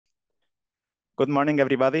Good morning,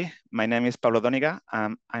 everybody. My name is Pablo Doniga.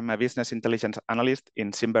 I'm a business intelligence analyst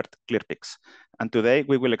in Simbert Clearpix. And today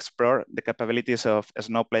we will explore the capabilities of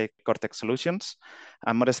Snowflake Cortex solutions.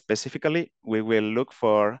 And more specifically, we will look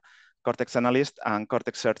for Cortex Analyst and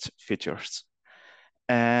Cortex Search features.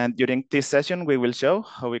 And during this session, we will show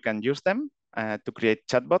how we can use them to create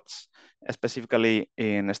chatbots, specifically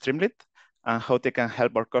in Streamlit, and how they can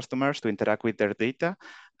help our customers to interact with their data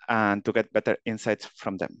and to get better insights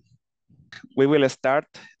from them. We will start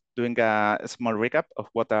doing a small recap of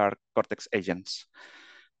what are Cortex agents.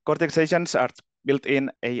 Cortex agents are built-in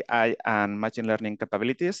AI and machine learning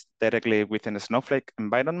capabilities directly within a Snowflake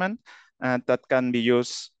environment, and that can be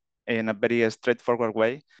used in a very straightforward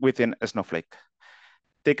way within Snowflake.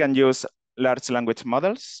 They can use large language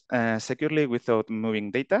models securely without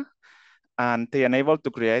moving data, and they enable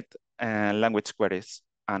to create language queries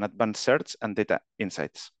and advanced search and data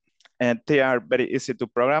insights. And they are very easy to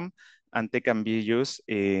program, and they can be used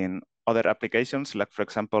in other applications, like for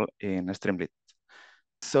example, in Streamlit.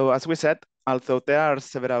 So as we said, although there are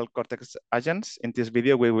several Cortex agents, in this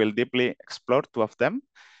video, we will deeply explore two of them.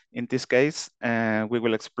 In this case, we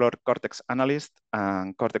will explore Cortex Analyst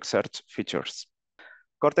and Cortex Search features.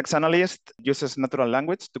 Cortex Analyst uses natural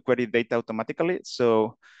language to query data automatically.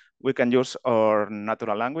 So we can use our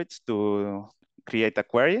natural language to create a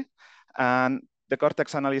query. And the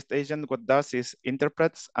Cortex Analyst agent, what does is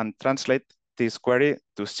interprets and translate this query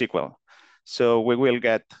to SQL. So we will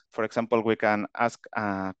get, for example, we can ask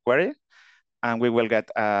a query, and we will get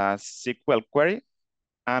a SQL query,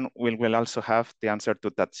 and we will also have the answer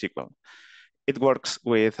to that SQL. It works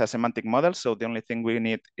with a semantic model, so the only thing we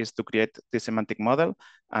need is to create the semantic model,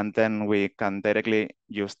 and then we can directly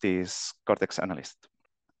use this Cortex Analyst.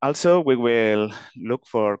 Also, we will look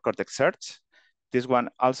for Cortex Search. This one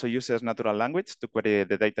also uses natural language to query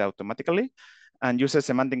the data automatically and uses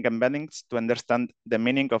semantic embeddings to understand the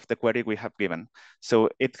meaning of the query we have given. So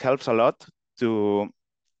it helps a lot to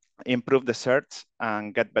improve the search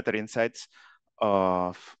and get better insights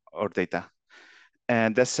of our data.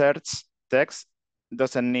 And the search text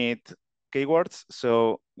doesn't need keywords.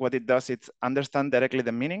 So what it does is understand directly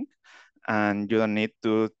the meaning, and you don't need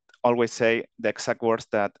to always say the exact words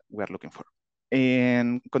that we are looking for.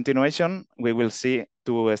 In continuation, we will see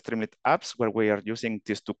two Streamlit apps where we are using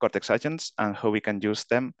these two Cortex agents and how we can use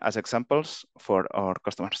them as examples for our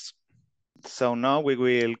customers. So now we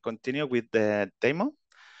will continue with the demo.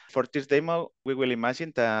 For this demo, we will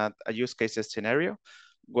imagine that a use cases scenario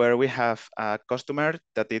where we have a customer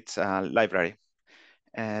that it's a library.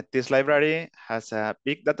 This library has a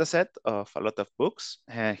big data set of a lot of books.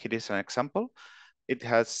 Here is an example. It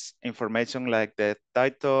has information like the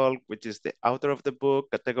title, which is the author of the book,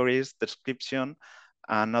 categories, description,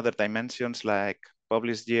 and other dimensions like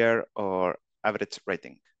published year or average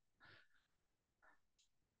rating.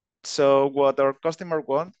 So what our customer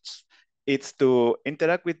wants is to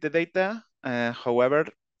interact with the data. However,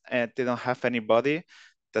 they don't have anybody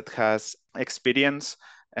that has experience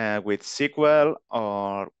with SQL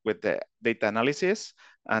or with the data analysis,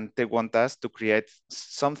 and they want us to create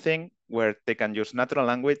something where they can use natural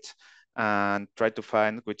language and try to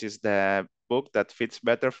find which is the book that fits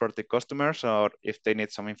better for the customers, or if they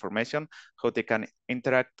need some information, how they can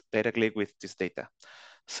interact directly with this data.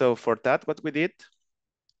 So for that, what we did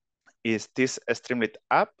is this Streamlit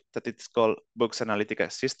app that it's called Books Analytica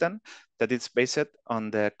Assistant that is based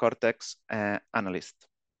on the Cortex Analyst.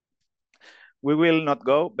 We will not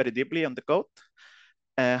go very deeply on the code.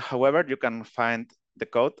 However, you can find the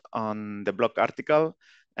code on the blog article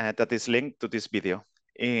that is linked to this video.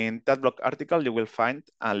 In that blog article, you will find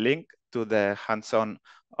a link to the hands-on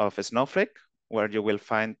of Snowflake, where you will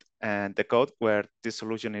find the code where this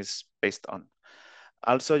solution is based on.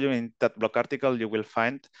 Also, in that blog article, you will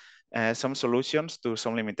find some solutions to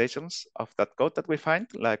some limitations of that code that we find,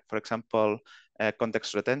 like, for example,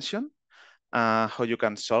 context retention, how you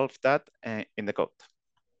can solve that in the code.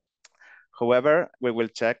 However, we will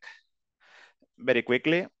check very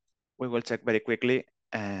quickly.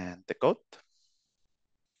 The code.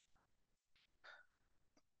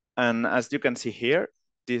 And as you can see here,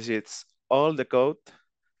 this is all the code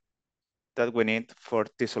that we need for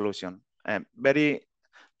this solution. Very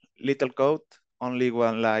little code, only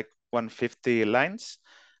 150 lines.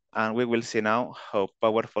 And we will see now how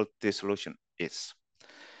powerful this solution is.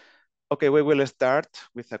 Okay, we will start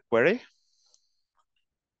with a query.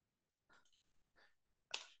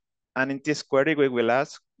 And in this query, we will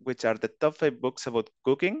ask which are the top 5 books about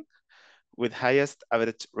cooking with highest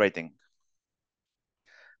average rating.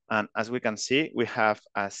 And as we can see, we have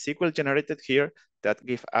a SQL generated here that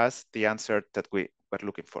gives us the answer that we were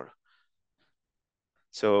looking for.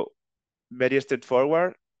 So very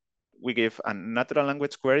straightforward. We give a natural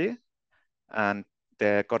language query, and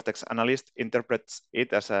the Cortex Analyst interprets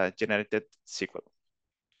it as a generated SQL.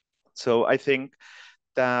 So I think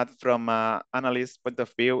that from an analyst point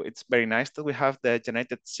of view, it's very nice that we have the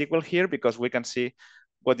generated SQL here, because we can see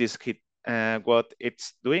what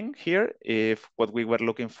it's doing here. If what we were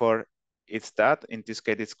looking for is that, in this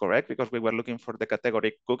case, it's correct, because we were looking for the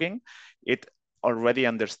category cooking. It already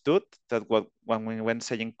understood that when we went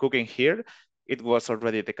saying cooking here, it was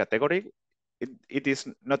already the category. It is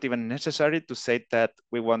not even necessary to say that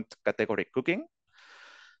we want category cooking.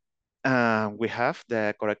 We have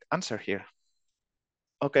the correct answer here.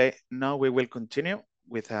 Okay, now we will continue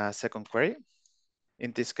with a second query.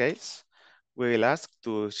 In this case, we will ask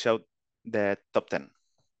to show the top 10.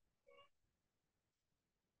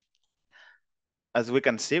 As we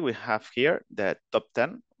can see, we have here the top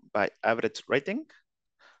 10 by average rating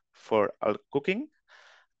for all cooking.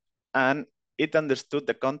 And it understood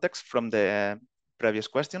the context from the previous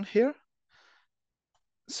question here.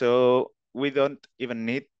 So we don't even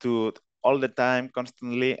need to all the time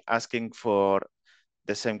constantly asking for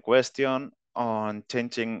the same question on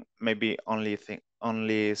changing maybe only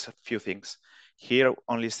a few things. Here,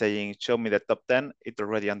 only saying, show me the top 10, it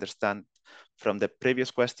already understands from the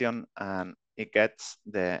previous question, and it gets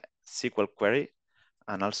the SQL query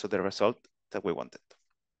and also the result that we wanted.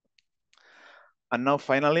 And now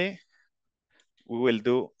finally, we will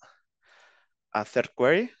do a third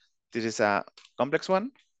query. This is a complex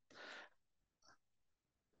one.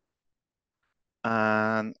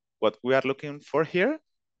 And what we are looking for here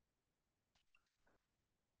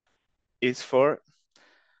is for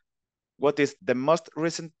what is the most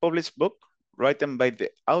recent published book written by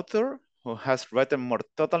the author who has written more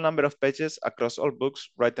total number of pages across all books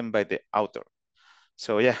written by the author.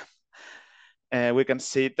 So yeah, we can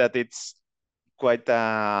see that it's quite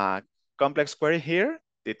a complex query here.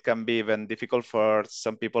 It can be even difficult for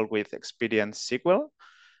some people with experience SQL.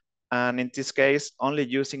 And in this case, only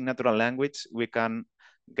using natural language, we can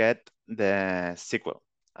get the SQL.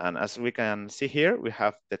 And as we can see here, we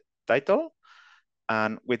have the title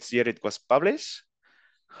and which year it was published.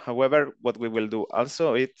 However, what we will do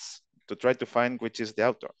also is to try to find which is the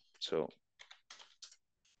author. So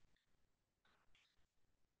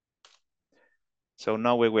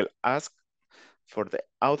now we will ask for the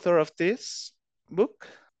author of this book.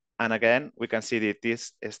 And again, we can see that it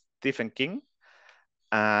is Stephen King,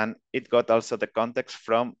 and it got also the context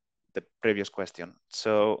from the previous question.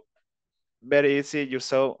 So very easy. You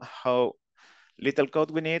saw how little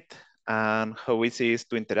code we need and how easy it is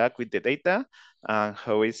to interact with the data and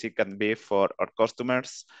how easy it can be for our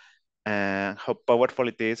customers and how powerful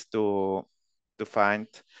it is to find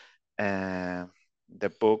the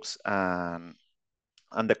books and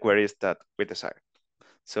the queries that we desire.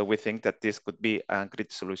 So we think that this could be a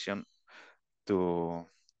great solution to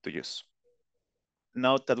use.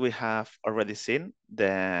 Note that we have already seen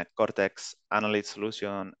the Cortex Analyst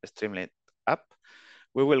Solution Streamlit app.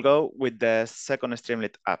 We will go with the second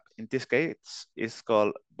Streamlit app. In this case, it's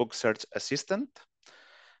called Book Search Assistant.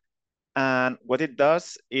 And what it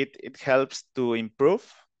does, it helps to improve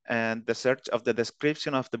the search of the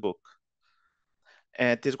description of the book.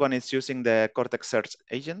 This one is using the Cortex Search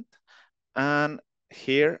Agent. And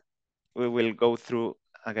here we will go through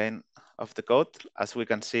again of the code. As we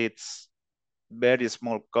can see, it's very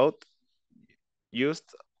small code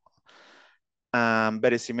used,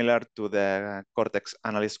 very similar to the Cortex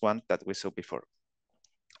Analyst one that we saw before.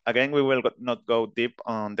 Again, we will not go deep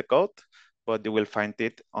on the code, but you will find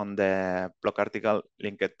it on the blog article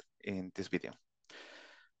linked in this video.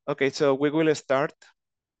 Okay, so we will start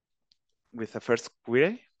with the first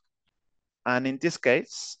query. And in this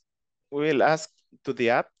case, we will ask to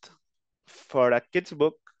the app for a kid's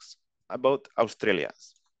book about Australia.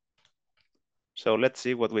 So let's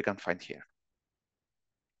see what we can find here.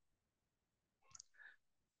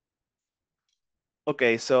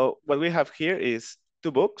 Okay, so what we have here is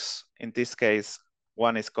two books. In this case,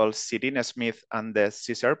 one is called Serena Smith and the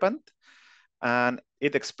Sea Serpent. And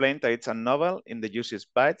it explained that it's a novel in the Juicy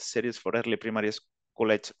Bites series for early primary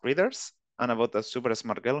school age readers and about a super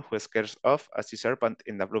smart girl who scares off a sea serpent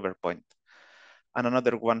in the Bluebird Point. And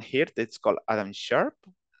another one here that's called Adam Sharp.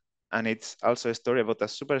 And it's also a story about a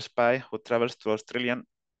super spy who travels to Australian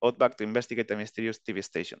outback to investigate a mysterious TV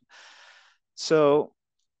station. So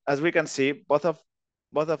as we can see, both of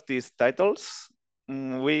these titles,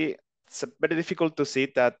 it's very difficult to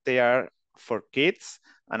see that they are for kids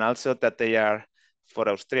and also that they are for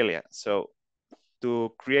Australia. So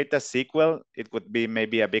to create a sequel, it would be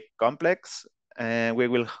maybe a bit complex, and we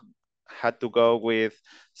will have to go with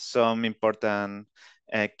some important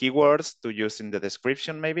keywords to use in the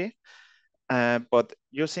description maybe. But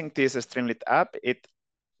using this Streamlit app, it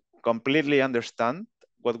completely understands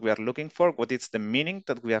what we are looking for, what is the meaning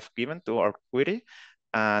that we have given to our query.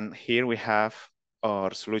 And here we have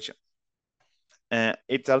our solution.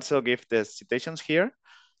 It also gives the citations here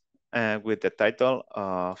with the title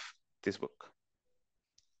of this book.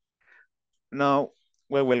 Now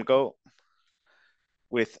we will go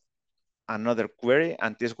with another query,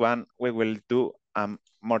 and this one we will do a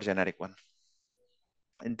more generic one.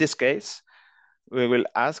 In this case, we will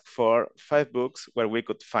ask for 5 books where we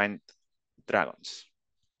could find dragons.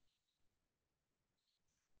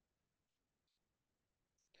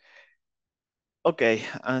 Okay,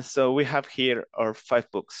 so we have here our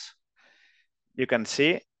 5 books. You can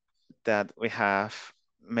see that we have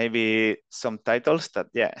maybe some titles that,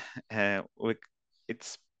 yeah,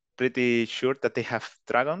 it's pretty sure that they have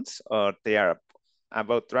dragons or they are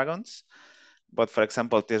about dragons. But for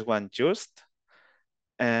example, this one just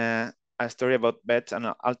a story about beds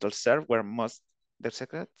and altar serve where most their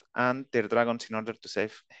secret and their dragons in order to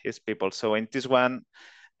save his people. So in this one,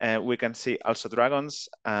 we can see also dragons,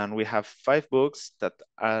 and we have 5 books that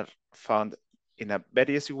are found in a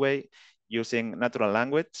very easy way using natural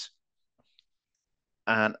language.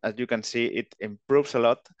 And as you can see, it improves a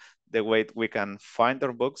lot the way we can find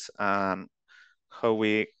our books and how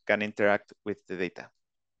we can interact with the data.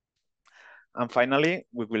 And finally,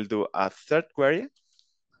 we will do a third query,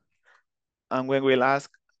 and we will ask,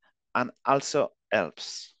 and also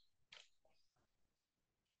else.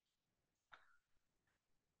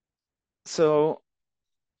 So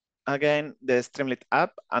again, the Streamlit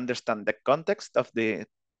app understands the context of the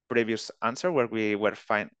previous answer where we were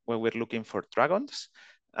looking for dragons.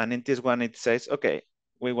 And in this one, it says, okay,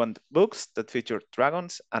 we want books that feature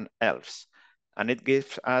dragons and elves. And it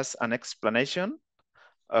gives us an explanation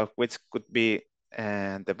of which could be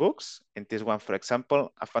the books. In this one, for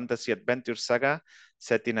example, a fantasy adventure saga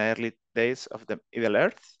set in the early days of the Middle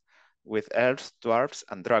Earth with elves, dwarves,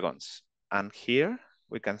 and dragons. And here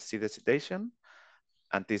we can see the citation,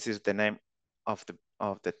 and this is the name of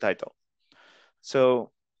the title.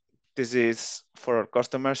 So this is for our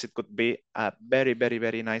customers, it could be a very, very,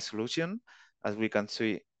 very nice solution. As we can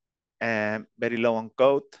see, very low on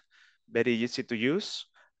code, very easy to use,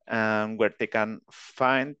 and where they can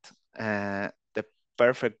find the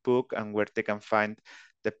perfect book and where they can find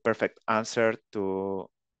the perfect answer to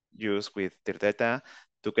use with their data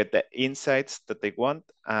to get the insights that they want.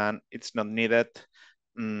 And it's not needed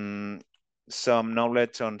some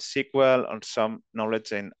knowledge on SQL or some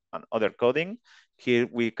knowledge on other coding. Here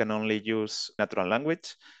we can only use natural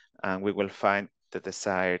language, and we will find the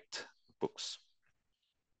desired books.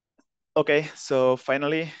 Okay, so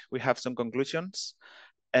finally, we have some conclusions.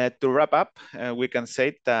 To wrap up, we can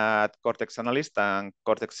say that Cortex Analyst and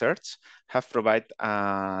Cortex Search have provided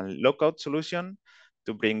a low-code solution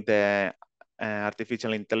to bring the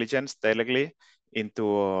artificial intelligence directly into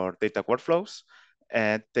our data workflows.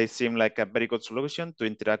 They seem like a very good solution to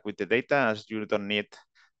interact with the data, as you don't need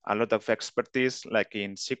a lot of expertise like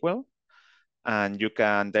in SQL, and you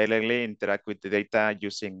can directly interact with the data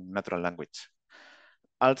using natural language.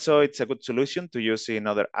 Also, it's a good solution to use in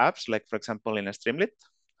other apps, like for example, in Streamlit.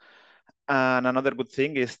 And another good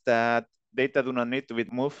thing is that data do not need to be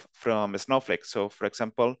moved from Snowflake. So for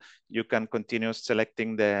example, you can continue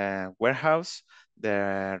selecting the warehouse,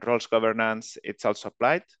 the roles governance, it's also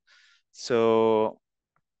applied. So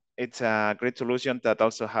it's a great solution that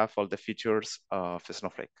also have all the features of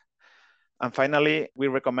Snowflake. And finally, we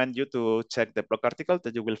recommend you to check the blog article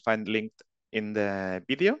that you will find linked in the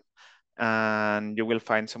video. And you will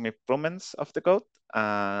find some improvements of the code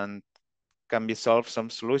and can be solved some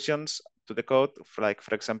solutions to the code, like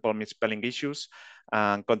for example, misspelling issues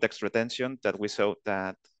and context retention that we saw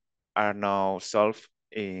that are now solved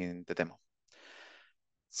in the demo.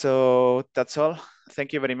 So that's all.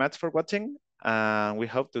 Thank you very much for watching, and we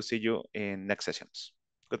hope to see you in next sessions.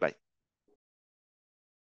 Goodbye.